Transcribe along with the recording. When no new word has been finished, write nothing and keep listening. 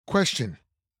Question: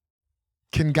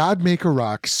 can God make a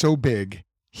rock so big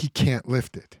he can't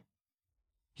lift it?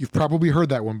 You've probably heard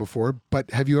that one before,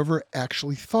 but have you ever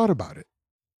actually thought about it?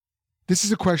 This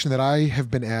is a question that I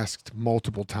have been asked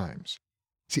multiple times.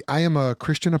 See, I am a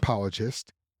Christian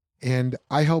apologist, and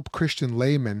I help Christian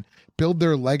laymen build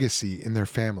their legacy in their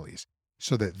families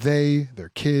so that they, their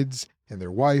kids, and their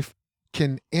wife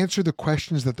can answer the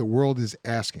questions that the world is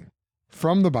asking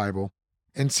from the Bible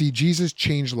and see Jesus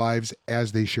change lives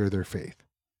as they share their faith.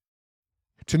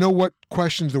 To know what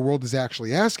questions the world is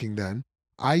actually asking, then,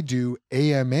 I do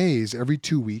AMAs every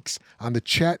 2 weeks on the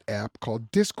chat app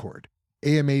called Discord.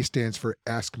 AMA stands for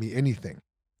Ask Me Anything.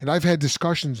 And I've had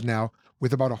discussions now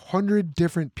with about 100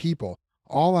 different people,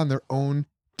 all on their own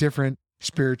different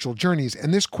spiritual journeys.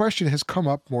 And this question has come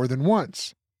up more than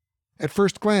once. At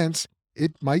first glance,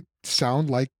 it might sound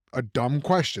like a dumb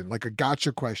question, like a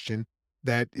gotcha question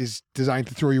that is designed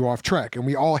to throw you off track. And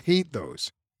we all hate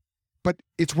those. But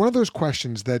it's one of those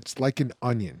questions that's like an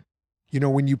onion. You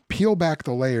know, when you peel back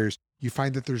the layers, you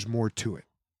find that there's more to it.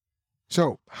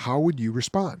 So, how would you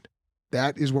respond?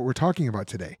 That is what we're talking about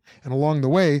today. And along the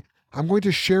way, I'm going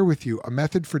to share with you a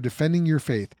method for defending your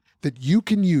faith that you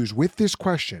can use with this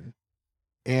question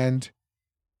and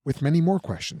with many more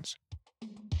questions.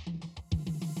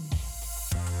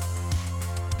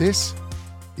 This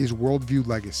is Worldview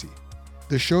Legacy,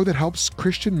 the show that helps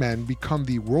Christian men become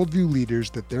the worldview leaders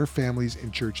that their families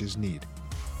and churches need.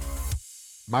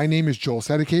 My name is Joel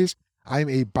Sedekies. I'm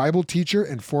a Bible teacher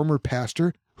and former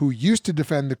pastor who used to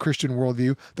defend the Christian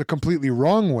worldview the completely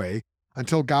wrong way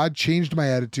until God changed my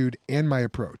attitude and my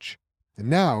approach. And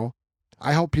now,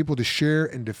 I help people to share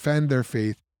and defend their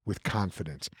faith with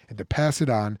confidence and to pass it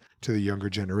on to the younger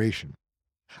generation.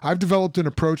 I've developed an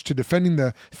approach to defending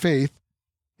the faith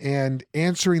and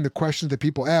answering the questions that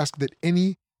people ask that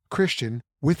any Christian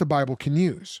with the Bible can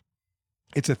use.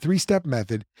 It's a 3-step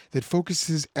method that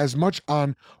focuses as much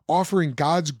on offering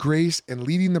God's grace and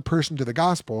leading the person to the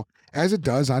gospel as it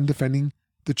does on defending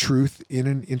the truth in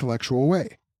an intellectual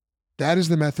way. That is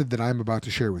the method that I'm about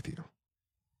to share with you.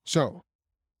 So,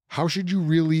 how should you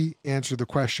really answer the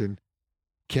question,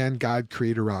 can God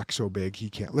create a rock so big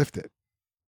he can't lift it?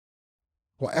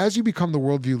 Well, as you become the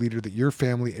worldview leader that your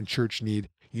family and church need,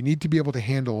 you need to be able to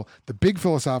handle the big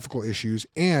philosophical issues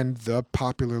and the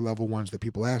popular level ones that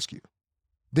people ask you.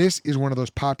 This is one of those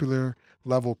popular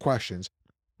level questions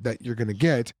that you're going to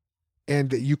get and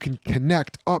that you can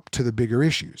connect up to the bigger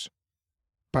issues.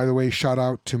 By the way, shout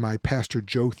out to my pastor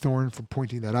Joe Thorne for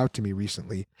pointing that out to me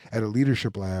recently at a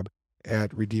leadership lab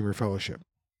at Redeemer Fellowship.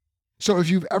 So if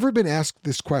you've ever been asked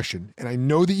this question, and I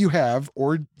know that you have,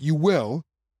 or you will,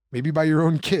 maybe by your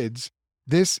own kids,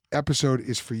 this episode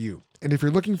is for you. And if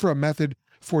you're looking for a method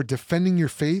for defending your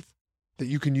faith that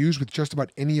you can use with just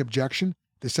about any objection,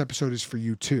 this episode is for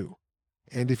you too.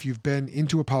 And if you've been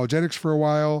into apologetics for a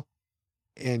while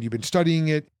and you've been studying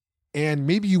it, and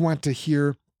maybe you want to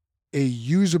hear a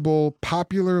usable,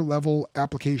 popular level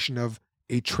application of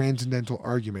a transcendental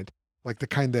argument, like the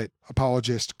kind that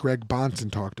apologist Greg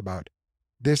Bahnsen talked about,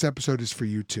 this episode is for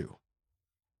you too.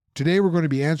 Today we're going to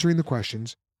be answering the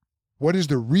questions: what is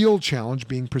the real challenge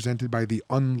being presented by the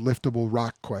unliftable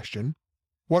rock question?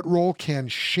 What role can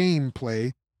shame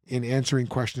play in answering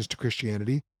questions to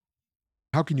Christianity?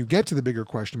 How can you get to the bigger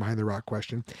question behind the rock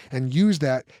question and use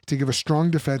that to give a strong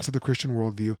defense of the Christian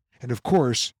worldview? And of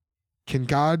course, can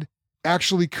God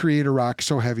actually create a rock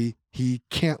so heavy he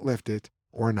can't lift it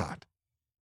or not?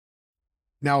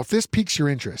 Now, if this piques your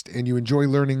interest and you enjoy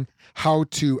learning how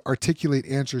to articulate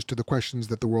answers to the questions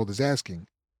that the world is asking,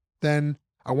 then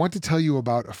I want to tell you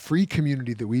about a free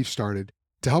community that we've started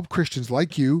to help Christians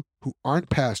like you who aren't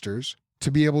pastors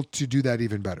to be able to do that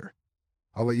even better.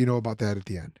 I'll let you know about that at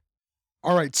the end.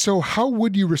 All right, so how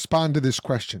would you respond to this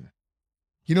question?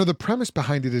 You know, the premise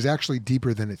behind it is actually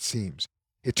deeper than it seems.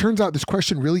 It turns out this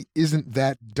question really isn't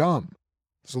that dumb.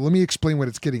 So let me explain what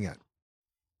it's getting at.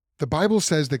 The Bible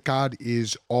says that God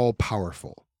is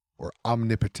all-powerful or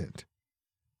omnipotent.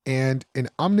 And an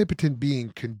omnipotent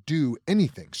being can do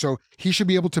anything. So he should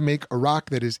be able to make a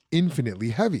rock that is infinitely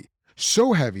heavy.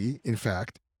 So heavy, in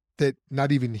fact, that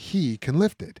not even he can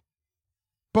lift it.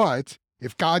 But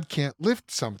if God can't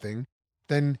lift something,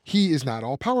 then he is not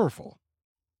all-powerful.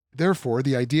 Therefore,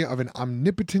 the idea of an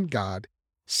omnipotent God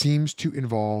seems to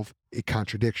involve a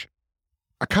contradiction.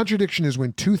 A contradiction is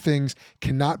when two things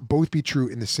cannot both be true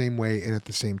in the same way and at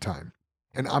the same time.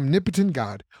 An omnipotent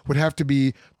God would have to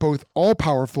be both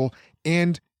all-powerful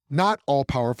and not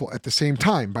all-powerful at the same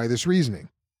time by this reasoning.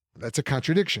 That's a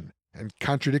contradiction, and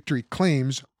contradictory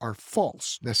claims are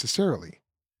false necessarily.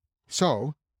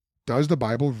 So, does the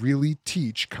Bible really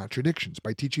teach contradictions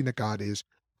by teaching that God is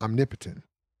omnipotent?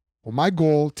 Well, my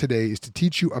goal today is to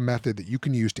teach you a method that you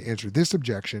can use to answer this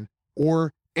objection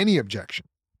or any objection.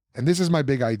 And this is my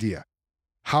big idea: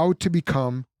 how to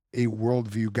become a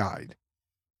worldview guide.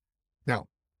 Now,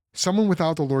 someone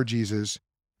without the Lord Jesus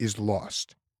is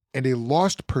lost, and a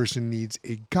lost person needs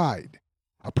a guide.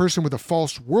 A person with a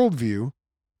false worldview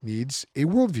needs a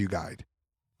worldview guide.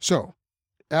 So,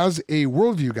 as a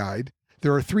worldview guide,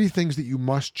 there are 3 things that you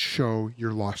must show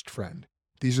your lost friend.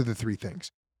 These are the 3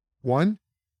 things. 1,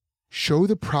 show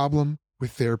the problem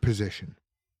with their position.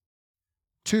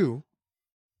 2,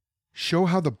 show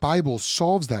how the Bible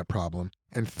solves that problem.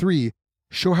 And 3,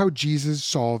 show how Jesus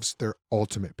solves their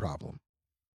ultimate problem.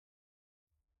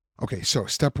 Okay, so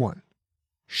step 1,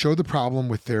 show the problem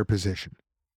with their position.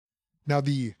 Now,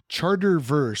 the charter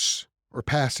verse or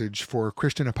passage for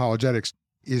Christian apologetics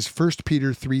is 1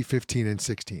 Peter 3:15 and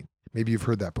 16. Maybe you've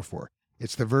heard that before.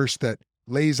 It's the verse that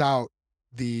lays out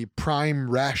the prime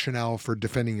rationale for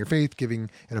defending your faith, giving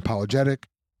an apologetic,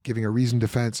 giving a reasoned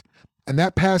defense. And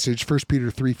that passage, 1 Peter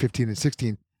 3:15 and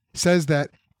 16, says that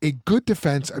a good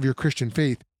defense of your Christian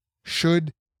faith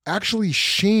should actually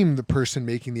shame the person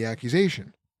making the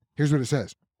accusation. Here's what it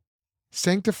says: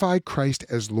 sanctify Christ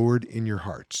as Lord in your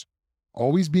hearts,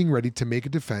 always being ready to make a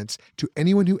defense to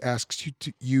anyone who asks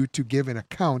you to give an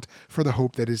account for the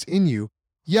hope that is in you,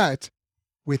 yet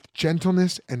with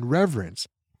gentleness and reverence,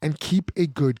 and keep a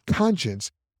good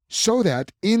conscience, so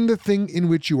that in the thing in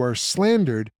which you are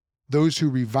slandered, those who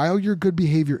revile your good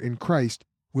behavior in Christ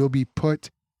will be put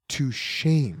to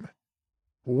shame.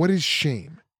 What is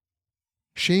shame?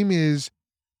 Shame is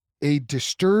a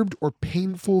disturbed or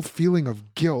painful feeling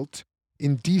of guilt,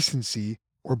 indecency,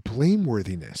 or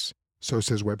blameworthiness. So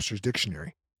says Webster's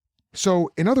Dictionary.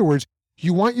 So, in other words,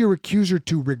 you want your accuser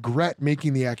to regret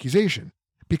making the accusation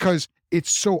because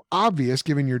it's so obvious,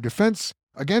 given your defense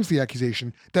against the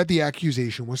accusation, that the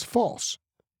accusation was false.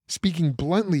 Speaking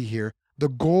bluntly here, the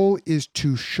goal is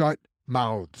to shut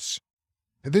mouths.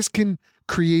 This can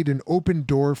create an open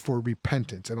door for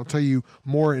repentance, and I'll tell you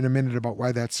more in a minute about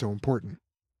why that's so important.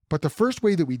 But the first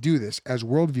way that we do this as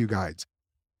worldview guides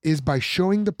is by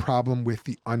showing the problem with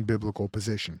the unbiblical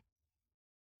position.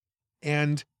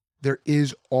 And there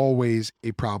is always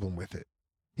a problem with it.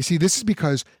 You see, this is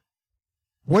because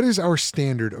what is our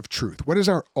standard of truth? What is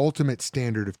our ultimate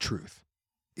standard of truth?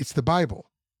 It's the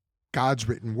Bible, God's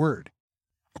written word.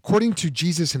 According to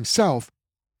Jesus himself,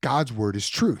 God's word is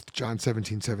truth, John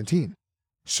 17:17.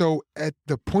 So at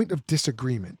the point of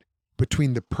disagreement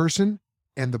between the person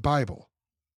and the Bible,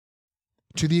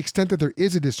 to the extent that there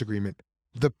is a disagreement,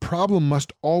 the problem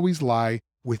must always lie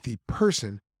with the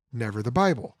person, never the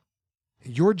Bible.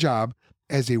 Your job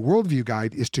as a worldview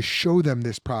guide is to show them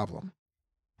this problem.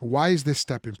 Why is this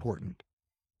step important?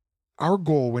 Our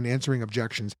goal when answering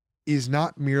objections is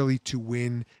not merely to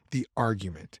win the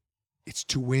argument. It's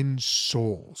to win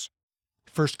souls.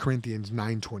 1 Corinthians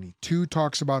 9:22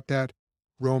 talks about that.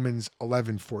 Romans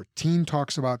 11:14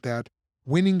 talks about that.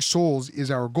 Winning souls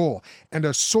is our goal, and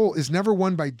a soul is never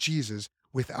won by Jesus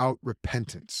without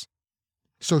repentance.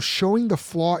 So showing the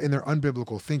flaw in their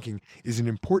unbiblical thinking is an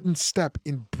important step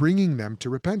in bringing them to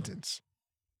repentance.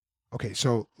 Okay,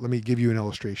 so let me give you an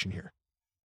illustration here.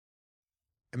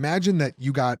 Imagine that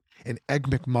you got an Egg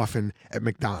McMuffin at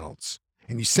McDonald's,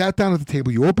 and you sat down at the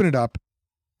table, you open it up,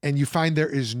 and you find there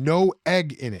is no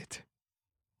egg in it.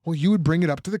 Well, you would bring it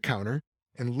up to the counter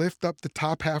and lift up the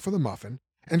top half of the muffin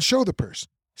and show the person,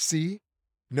 see,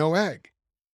 no egg.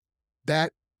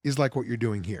 That is like what you're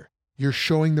doing here. You're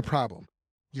showing the problem.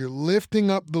 You're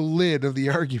lifting up the lid of the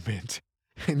argument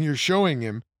and you're showing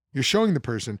the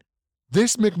person,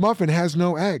 this McMuffin has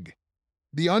no egg.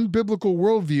 The unbiblical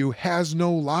worldview has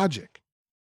no logic.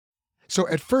 So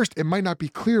at first, it might not be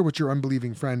clear what your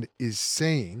unbelieving friend is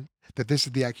saying, that this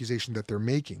is the accusation that they're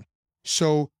making.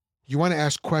 So you want to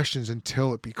ask questions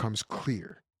until it becomes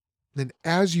clear. Then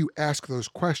as you ask those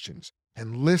questions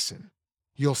and listen,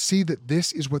 you'll see that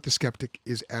this is what the skeptic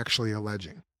is actually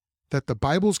alleging, that the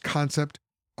Bible's concept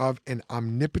of an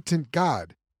omnipotent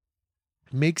God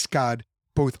makes God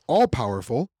both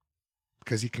all-powerful,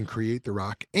 because he can create the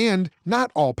rock, and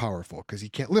not all-powerful, because he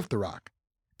can't lift the rock.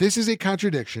 This is a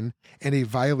contradiction and a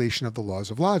violation of the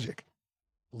laws of logic.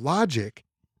 Logic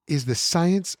is the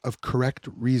science of correct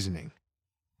reasoning.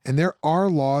 And there are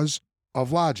laws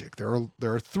of logic. There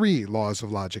are 3 laws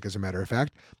of logic, as a matter of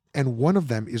fact, and one of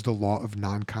them is the law of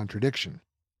non-contradiction.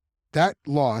 That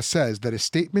law says that a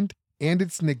statement and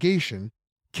its negation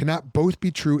cannot both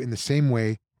be true in the same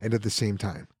way and at the same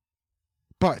time.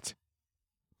 But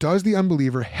does the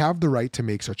unbeliever have the right to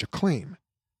make such a claim,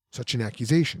 such an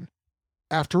accusation?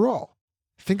 After all,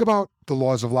 think about the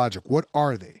laws of logic. What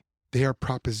are they? They are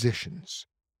propositions.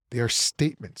 They are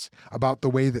statements about the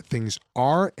way that things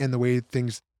are and the way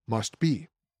things must be.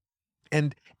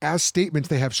 And as statements,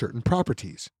 they have certain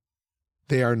properties.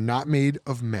 They are not made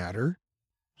of matter,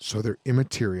 so they're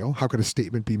immaterial. How could a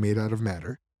statement be made out of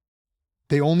matter?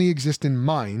 They only exist in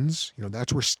minds.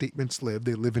 That's where statements live.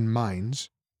 They live in minds.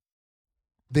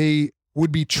 They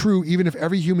would be true even if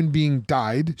every human being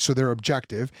died, so they're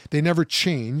objective. They never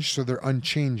change, so they're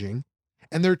unchanging.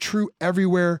 And they're true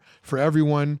everywhere for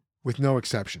everyone with no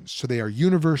exceptions. So they are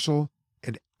universal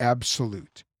and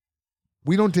absolute.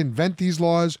 We don't invent these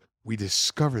laws, we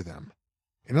discover them.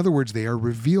 In other words, they are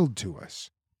revealed to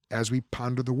us as we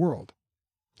ponder the world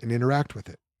and interact with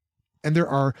it. And there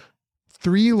are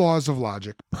 3 laws of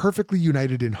logic perfectly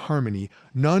united in harmony.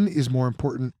 None is more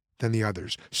important than the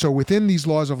others. So within these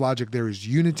laws of logic, there is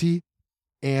unity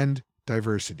and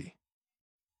diversity.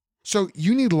 So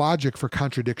you need logic for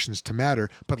contradictions to matter,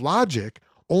 but logic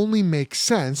only makes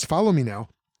sense, follow me now,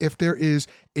 if there is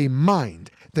a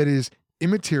mind that is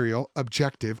immaterial,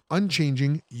 objective,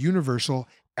 unchanging, universal,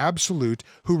 absolute,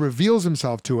 who reveals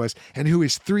himself to us and who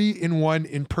is 3 in 1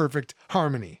 in perfect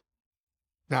harmony.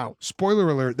 Now, spoiler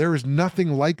alert, there is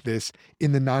nothing like this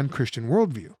in the non-Christian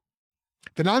worldview.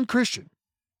 The non-Christian,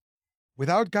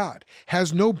 without God,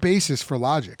 has no basis for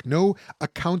logic, no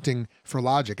accounting for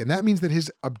logic. And that means that his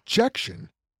objection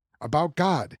about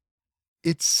God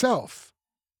itself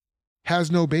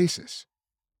has no basis.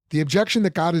 The objection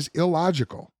that God is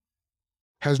illogical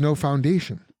has no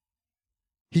foundation.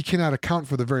 He cannot account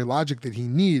for the very logic that he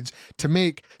needs to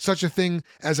make such a thing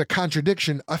as a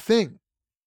contradiction a thing.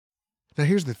 Now,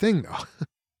 here's the thing, though.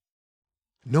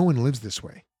 No one lives this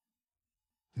way.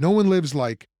 No one lives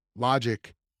like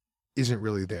logic isn't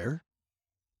really there.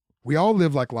 We all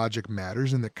live like logic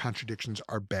matters and that contradictions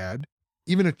are bad.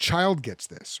 Even a child gets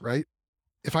this, right?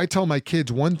 If I tell my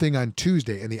kids one thing on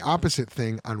Tuesday and the opposite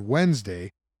thing on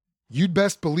Wednesday, you'd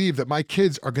best believe that my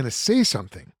kids are going to say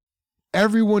something.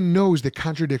 Everyone knows that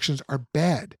contradictions are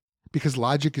bad because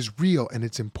logic is real and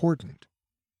it's important.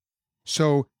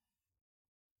 So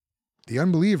the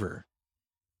unbeliever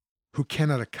who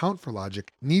cannot account for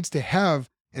logic needs to have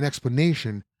an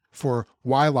explanation for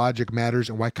why logic matters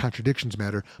and why contradictions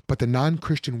matter, but the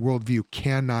non-Christian worldview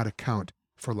cannot account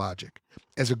for logic.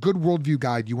 As a good worldview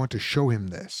guide, you want to show him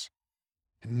this.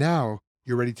 And now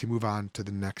you're ready to move on to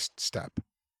the next step.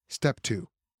 Step 2,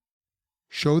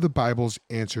 show the Bible's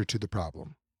answer to the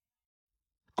problem.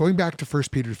 Going back to 1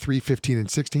 Peter 3:15 and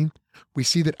 16, we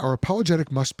see that our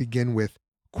apologetic must begin with,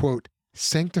 quote,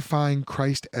 sanctifying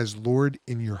Christ as Lord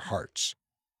in your hearts,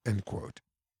 end quote.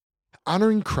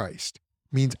 Honoring Christ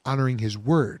means honoring his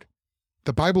word.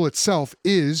 The Bible itself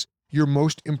is your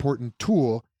most important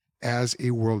tool as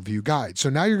a worldview guide. So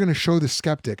now you're going to show the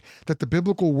skeptic that the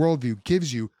biblical worldview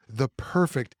gives you the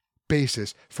perfect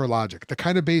basis for logic, the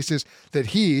kind of basis that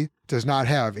he does not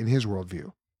have in his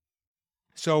worldview.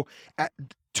 So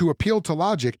to appeal to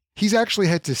logic, he's actually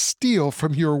had to steal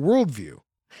from your worldview.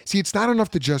 See, it's not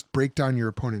enough to just break down your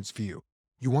opponent's view.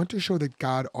 You want to show that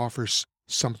God offers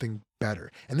something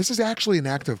better. And this is actually an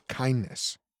act of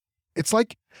kindness. It's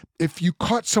like if you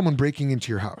caught someone breaking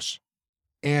into your house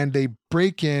and they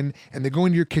break in and they go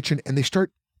into your kitchen and they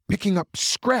start picking up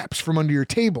scraps from under your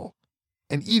table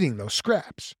and eating those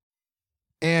scraps.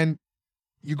 And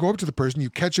you go up to the person,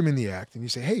 you catch them in the act, and you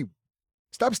say, hey,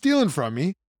 stop stealing from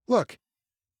me. Look,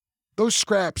 those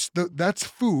scraps, that's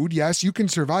food. Yes, you can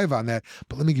survive on that,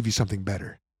 but let me give you something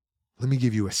better. Let me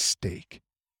give you a steak.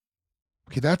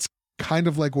 Okay, that's kind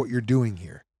of like what you're doing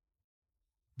here.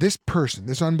 This person,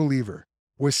 this unbeliever,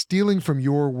 was stealing from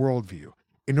your worldview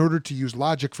in order to use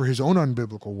logic for his own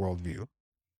unbiblical worldview.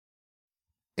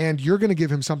 And you're going to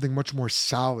give him something much more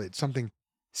solid, something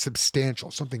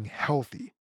substantial, something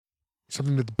healthy,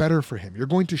 something that's better for him. You're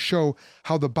going to show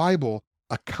how the Bible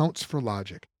accounts for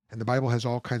logic, and the Bible has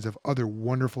all kinds of other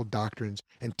wonderful doctrines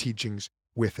and teachings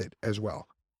with it as well.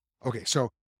 Okay,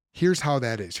 so here's how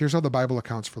that is. Here's how the Bible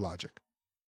accounts for logic.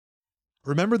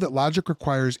 Remember that logic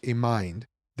requires a mind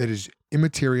that is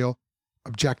immaterial,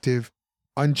 objective,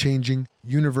 unchanging,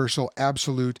 universal,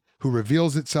 absolute, who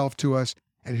reveals itself to us,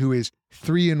 and who is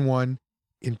 3 in 1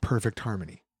 in perfect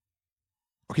harmony.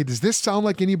 Okay, does this sound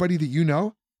like anybody that you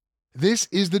know? This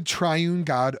is the triune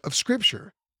God of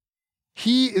Scripture.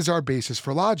 He is our basis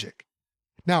for logic.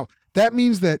 Now, that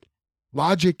means that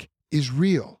logic is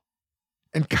real,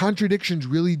 and contradictions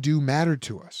really do matter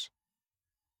to us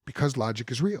because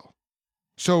logic is real.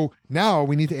 So now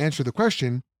we need to answer the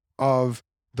question of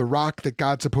the rock that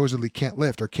God supposedly can't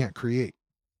lift or can't create,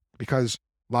 because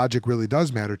logic really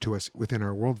does matter to us within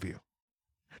our worldview.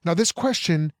 Now, this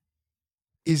question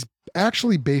is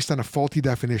actually based on a faulty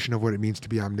definition of what it means to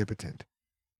be omnipotent.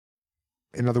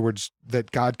 In other words,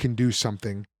 that God can do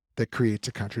something that creates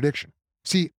a contradiction.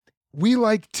 See, we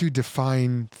like to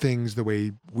define things the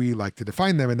way we like to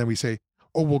define them, and then we say,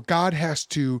 oh, well, God has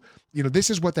to, this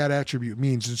is what that attribute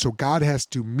means, and so God has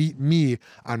to meet me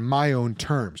on my own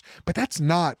terms. But that's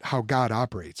not how God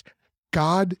operates.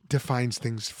 God defines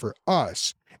things for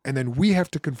us, and then we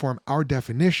have to conform our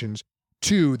definitions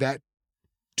to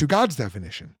God's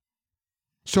definition.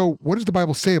 So what does the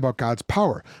Bible say about God's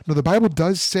power? No, the Bible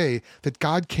does say that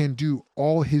God can do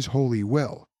all his holy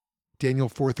will. Daniel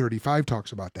 4:35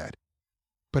 talks about that.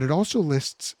 But it also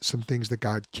lists some things that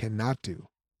God cannot do.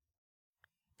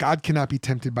 God cannot be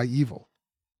tempted by evil.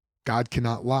 God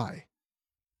cannot lie.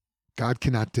 God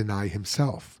cannot deny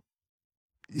himself.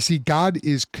 You see, God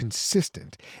is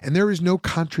consistent, and there is no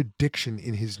contradiction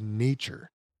in his nature.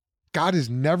 God is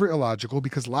never illogical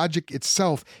because logic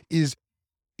itself is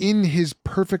in his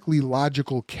perfectly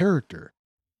logical character.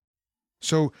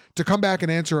 So to come back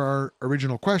and answer our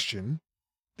original question,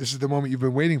 this is the moment you've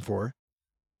been waiting for.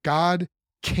 God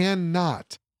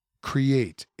cannot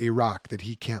create a rock that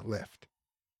he can't lift.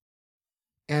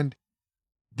 And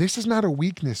this is not a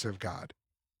weakness of God.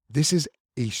 This is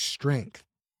a strength.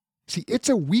 See, it's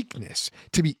a weakness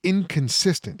to be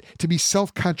inconsistent, to be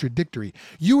self-contradictory.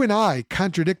 You and I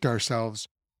contradict ourselves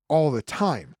all the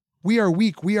time. We are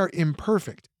weak. We are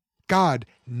imperfect. God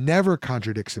never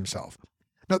contradicts himself.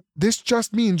 Now, this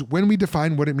just means when we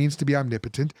define what it means to be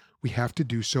omnipotent, we have to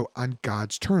do so on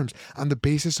God's terms, on the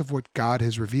basis of what God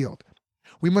has revealed.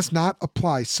 We must not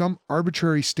apply some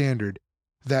arbitrary standard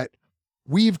that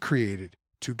we've created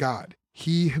to God.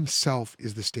 He himself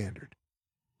is the standard.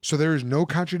 So there is no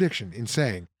contradiction in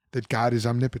saying that God is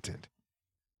omnipotent.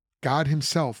 God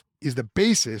himself is the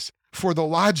basis for the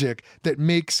logic that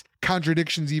makes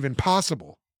contradictions even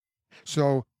possible.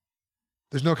 So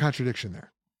there's no contradiction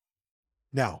there.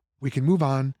 Now, we can move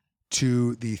on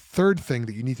to the third thing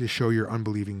that you need to show your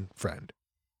unbelieving friend.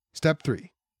 Step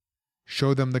 3,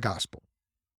 show them the gospel.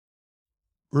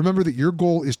 Remember that your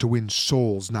goal is to win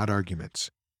souls, not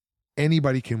arguments.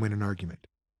 Anybody can win an argument,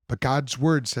 but God's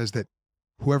word says that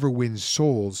whoever wins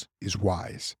souls is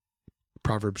wise.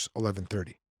 Proverbs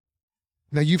 11:30.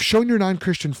 Now, you've shown your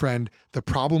non-Christian friend the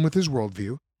problem with his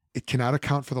worldview. It cannot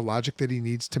account for the logic that he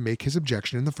needs to make his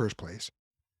objection in the first place.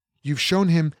 You've shown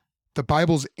him the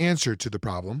Bible's answer to the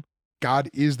problem. God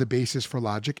is the basis for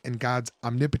logic, and God's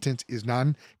omnipotence is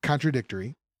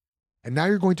non-contradictory. And now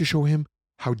you're going to show him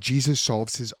how Jesus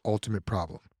solves his ultimate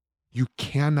problem. You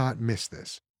cannot miss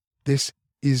this. This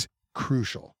is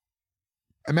crucial.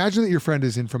 Imagine that your friend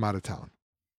is in from out of town.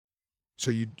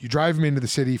 So you drive him into the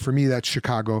city. For me, that's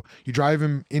Chicago. You drive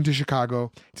him into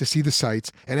Chicago to see the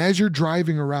sights. And as you're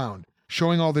driving around,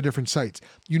 showing all the different sights,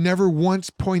 you never once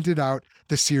pointed out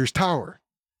the Sears Tower.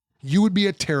 You would be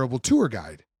a terrible tour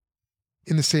guide.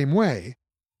 In the same way,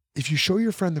 if you show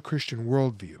your friend the Christian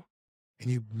worldview and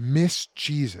you miss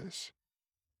Jesus,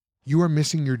 you are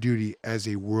missing your duty as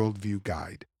a worldview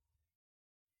guide.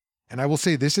 And I will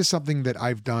say this is something that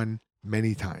I've done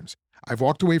many times. I've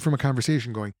walked away from a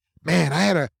conversation going, man, I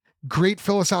had a great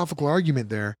philosophical argument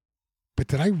there, but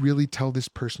did I really tell this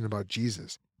person about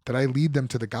Jesus? Did I lead them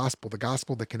to the gospel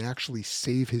that can actually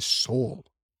save his soul?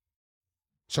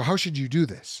 So how should you do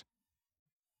this?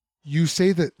 You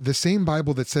say that the same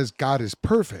Bible that says God is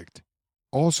perfect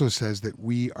also says that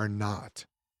we are not.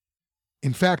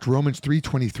 In fact, Romans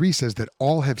 3:23 says that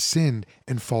all have sinned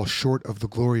and fall short of the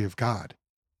glory of God.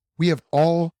 We have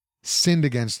all sinned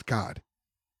against God.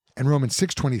 And Romans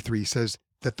 6:23 says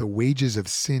that the wages of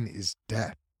sin is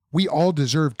death. We all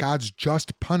deserve God's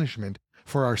just punishment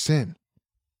for our sin.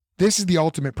 This is the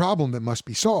ultimate problem that must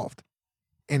be solved.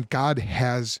 And God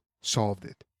has solved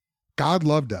it. God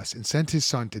loved us and sent his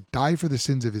son to die for the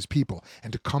sins of his people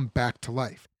and to come back to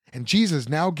life. And Jesus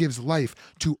now gives life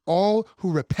to all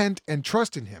who repent and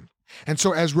trust in him. And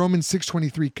so as Romans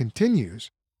 6:23 continues,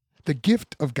 the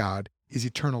gift of God is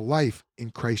eternal life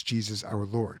in Christ Jesus our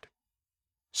Lord.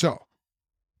 So,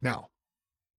 now,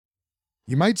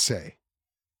 you might say,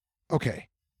 okay,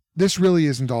 this really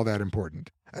isn't all that important.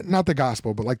 Not the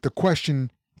gospel, but like the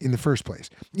question in the first place.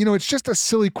 It's just a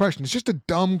silly question. It's just a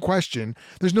dumb question.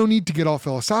 There's no need to get all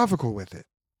philosophical with it.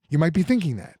 You might be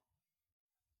thinking that.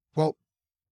 Well,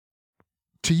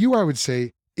 to you, I would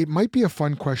say it might be a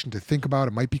fun question to think about.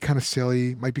 It might be kind of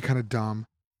silly, might be kind of dumb,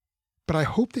 but I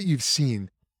hope that you've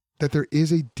seen that there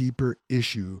is a deeper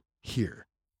issue here.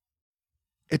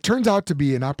 It turns out to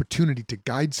be an opportunity to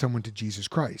guide someone to Jesus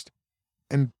Christ.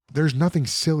 And there's nothing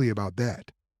silly about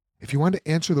that. If you want to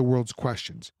answer the world's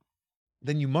questions,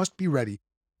 then you must be ready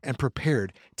and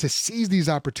prepared to seize these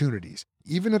opportunities,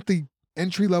 even at the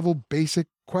entry-level basic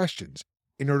questions,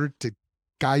 in order to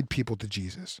guide people to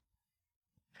Jesus.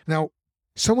 Now,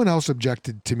 someone else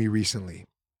objected to me recently.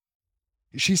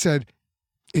 She said,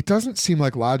 "It doesn't seem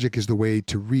like logic is the way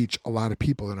to reach a lot of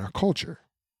people in our culture."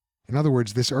 In other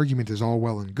words, this argument is all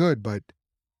well and good, but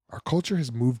our culture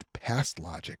has moved past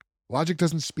logic. Logic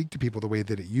doesn't speak to people the way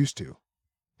that it used to.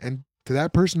 And to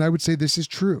that person, I would say this is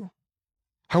true.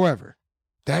 However,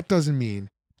 that doesn't mean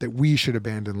that we should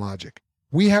abandon logic.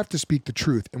 We have to speak the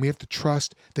truth, and we have to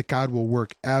trust that God will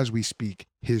work as we speak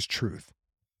his truth.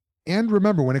 And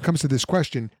remember, when it comes to this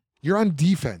question, you're on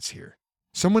defense here.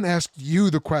 Someone asked you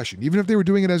the question, even if they were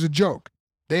doing it as a joke.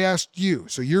 They asked you,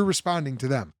 so you're responding to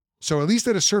them. So at least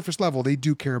at a surface level, they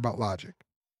do care about logic.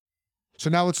 So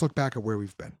now let's look back at where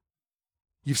we've been.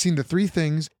 You've seen the three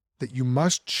things that you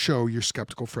must show your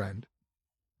skeptical friend.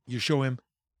 You show him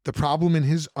the problem in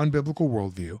his unbiblical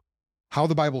worldview, how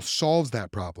the Bible solves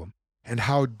that problem, and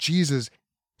how Jesus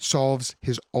solves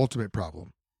his ultimate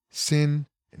problem, sin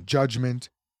and judgment,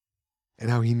 and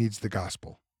how he needs the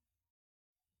gospel.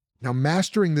 Now,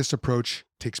 mastering this approach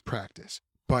takes practice,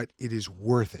 but it is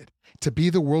worth it. To be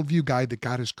the worldview guide that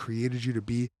God has created you to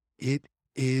be, it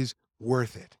is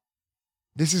worth it.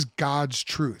 This is God's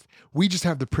truth. We just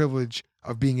have the privilege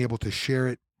of being able to share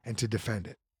it and to defend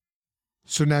it.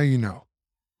 So now you know.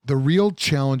 The real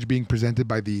challenge being presented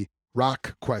by the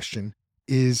rock question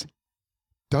is,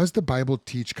 does the Bible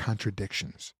teach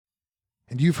contradictions?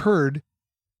 And you've heard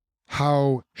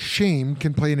how shame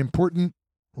can play an important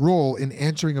role in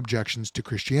answering objections to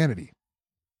Christianity.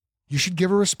 You should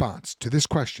give a response to this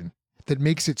question that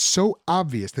makes it so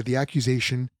obvious that the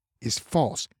accusation is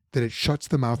false that it shuts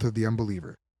the mouth of the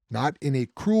unbeliever, not in a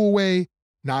cruel way,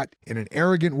 not in an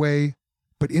arrogant way,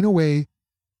 but in a way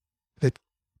that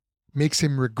makes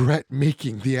him regret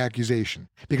making the accusation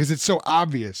because it's so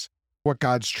obvious what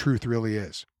God's truth really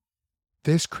is.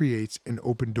 This creates an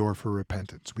open door for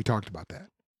repentance. We talked about that.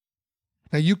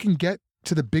 Now you can get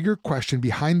to the bigger question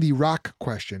behind the rock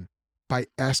question by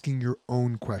asking your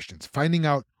own questions, finding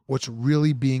out what's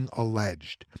really being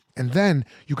alleged. And then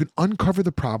you can uncover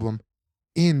the problem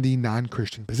in the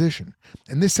non-Christian position.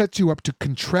 And this sets you up to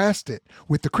contrast it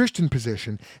with the Christian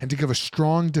position and to give a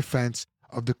strong defense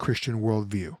of the Christian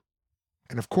worldview.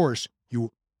 And of course,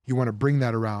 you want to bring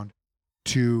that around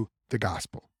to the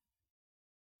gospel.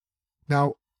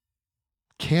 Now,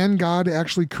 can God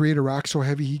actually create a rock so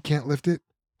heavy he can't lift it?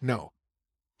 No,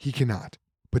 he cannot.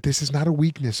 But this is not a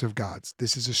weakness of God's.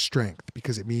 This is a strength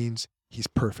because it means he's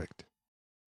perfect.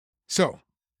 So,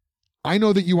 I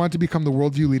know that you want to become the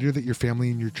worldview leader that your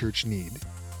family and your church need.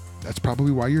 That's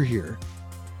probably why you're here.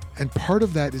 And part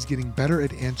of that is getting better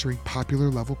at answering popular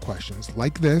level questions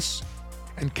like this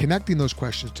and connecting those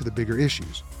questions to the bigger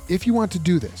issues. If you want to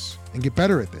do this and get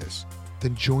better at this,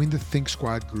 then join the Think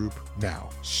Squad group now.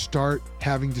 Start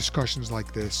having discussions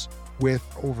like this with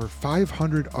over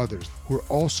 500 others who are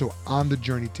also on the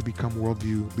journey to become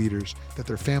worldview leaders that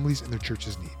their families and their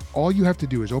churches need. All you have to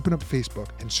do is open up Facebook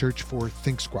and search for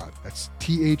Think Squad. That's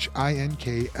ThinkSquad.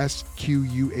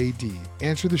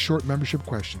 Answer the short membership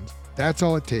questions. That's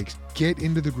all it takes. Get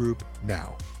into the group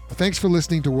now. Well, thanks for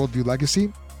listening to Worldview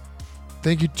Legacy.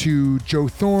 Thank you to Joe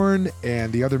Thorne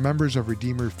and the other members of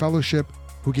Redeemer Fellowship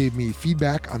who gave me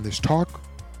feedback on this talk.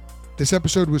 This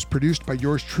episode was produced by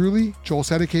yours truly, Joel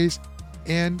Settecase,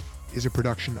 and is a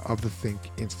production of the Think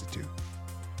Institute.